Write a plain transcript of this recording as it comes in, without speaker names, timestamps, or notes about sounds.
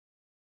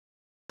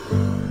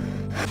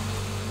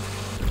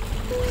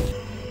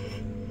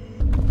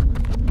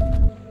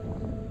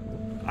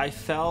I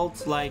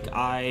felt like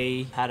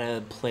I had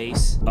a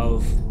place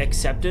of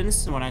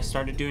acceptance when I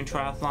started doing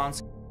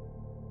triathlons.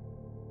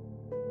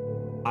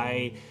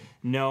 I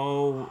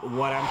know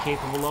what I'm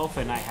capable of,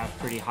 and I have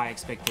pretty high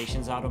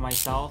expectations out of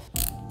myself.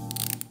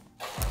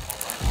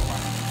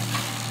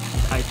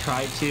 I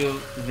try to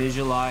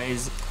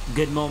visualize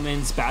good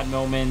moments, bad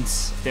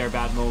moments. If they're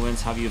bad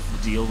moments, how do you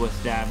deal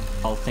with them?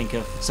 I'll think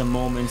of some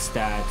moments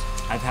that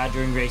I've had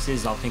during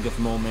races. I'll think of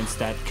moments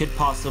that could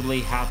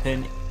possibly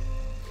happen.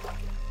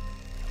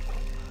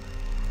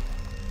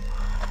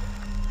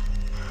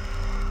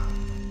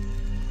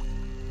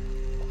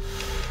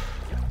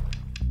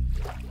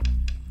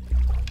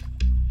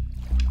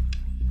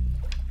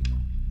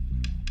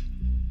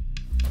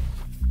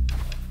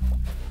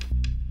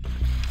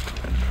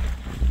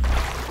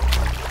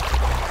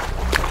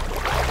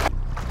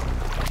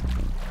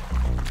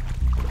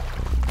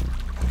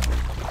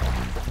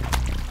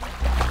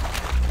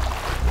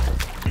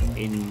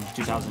 In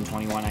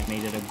 2021, I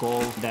made it a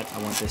goal that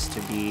I want this to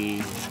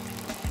be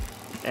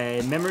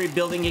a memory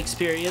building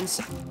experience.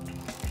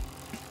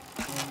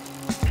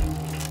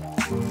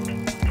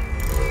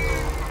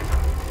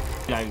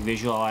 I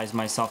visualize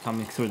myself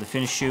coming through the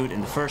finish chute in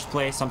the first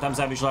place.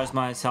 Sometimes I visualize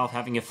myself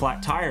having a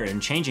flat tire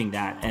and changing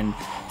that, and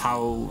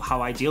how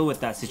I deal with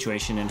that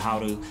situation and how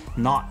to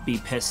not be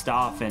pissed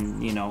off,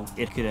 and you know,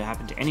 it could have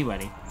happened to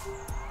anybody.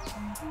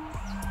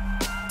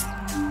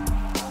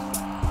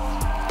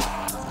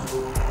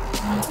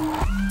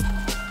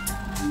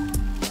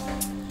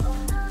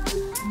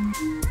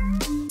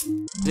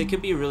 It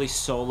could be really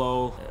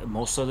solo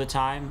most of the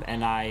time,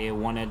 and I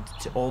wanted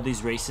all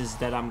these races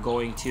that I'm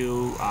going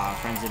to,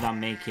 friends that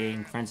I'm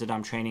making, friends that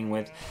I'm training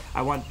with,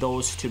 I want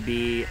those to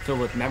be filled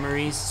with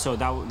memories, so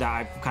that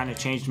I've kind of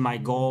changed my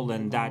goal,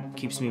 and that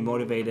keeps me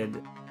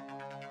motivated.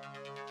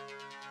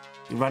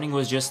 Running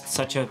was just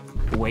such a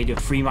way to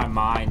free my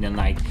mind and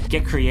like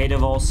get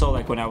creative also.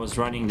 Like when I was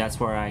running, that's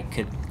where I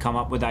could come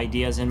up with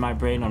ideas in my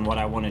brain on what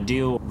I want to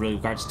do with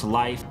regards to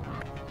life.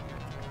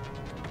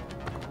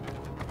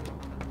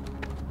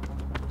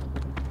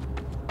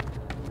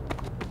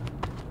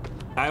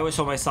 I always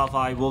told myself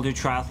I will do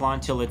triathlon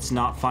till it's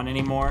not fun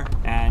anymore,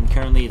 and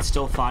currently it's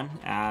still fun.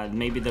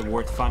 Maybe the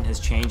word fun has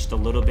changed a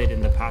little bit in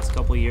the past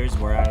couple years,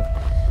 where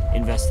I've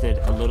invested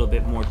a little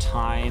bit more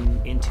time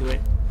into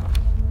it.